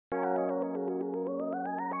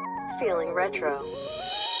Feeling retro.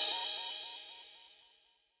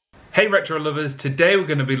 Hey retro lovers, today we're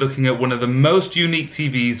going to be looking at one of the most unique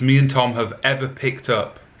TVs me and Tom have ever picked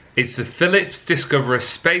up. It's the Philips Discoverer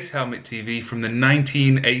Space Helmet TV from the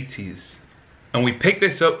 1980s. And we picked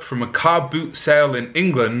this up from a car boot sale in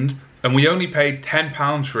England, and we only paid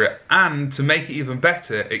 £10 for it, and to make it even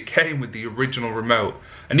better, it came with the original remote.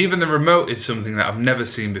 And even the remote is something that I've never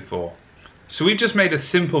seen before. So we've just made a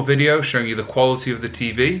simple video showing you the quality of the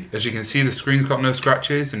TV. As you can see, the screen's got no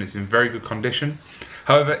scratches and it's in very good condition.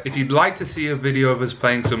 However, if you'd like to see a video of us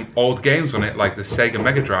playing some old games on it, like the Sega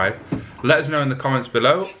Mega Drive, let us know in the comments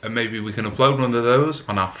below, and maybe we can upload one of those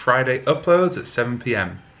on our Friday uploads at 7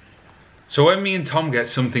 PM. So when me and Tom get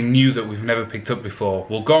something new that we've never picked up before,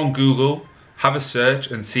 we'll go on Google, have a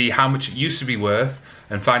search and see how much it used to be worth,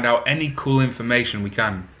 and find out any cool information we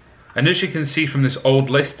can. And as you can see from this old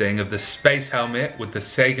listing of the Space Helmet with the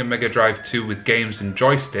Sega Mega Drive 2 with games and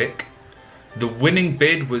joystick, the winning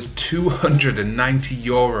bid was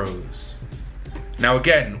 €290. Now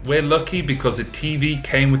again, we're lucky because the TV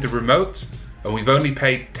came with the remote and we've only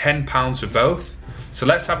paid £10 for both. So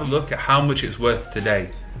let's have a look at how much it's worth today.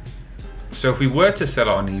 So if we were to sell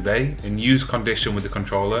it on eBay in used condition with the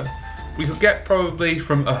controller, we could get probably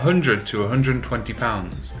from £100 to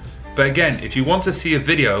 £120. But again, if you want to see a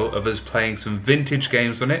video of us playing some vintage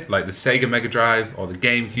games on it, like the Sega Mega Drive or the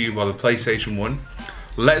GameCube or the PlayStation 1,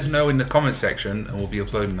 let us know in the comment section and we'll be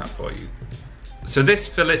uploading that for you. So this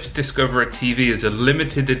Philips Discoverer TV is a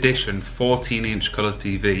limited edition 14-inch colour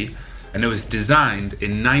TV, and it was designed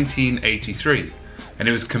in 1983, and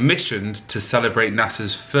it was commissioned to celebrate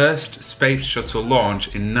NASA's first space shuttle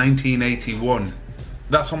launch in 1981.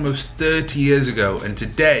 That's almost 30 years ago, and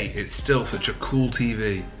today it's still such a cool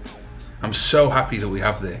TV. I'm so happy that we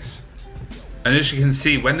have this. And as you can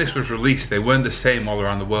see, when this was released, they weren't the same all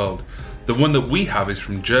around the world. The one that we have is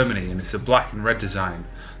from Germany and it's a black and red design.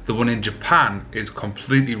 The one in Japan is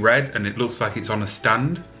completely red and it looks like it's on a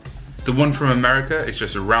stand. The one from America is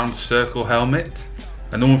just a round circle helmet.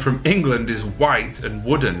 And the one from England is white and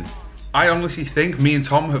wooden. I honestly think me and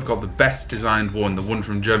Tom have got the best designed one, the one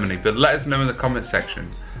from Germany, but let us know in the comment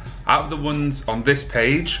section. Out of the ones on this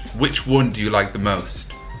page, which one do you like the most?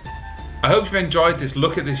 I hope you've enjoyed this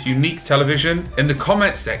look at this unique television. In the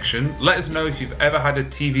comment section, let us know if you've ever had a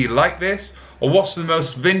TV like this, or what's the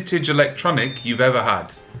most vintage electronic you've ever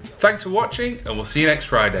had. Thanks for watching, and we'll see you next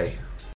Friday.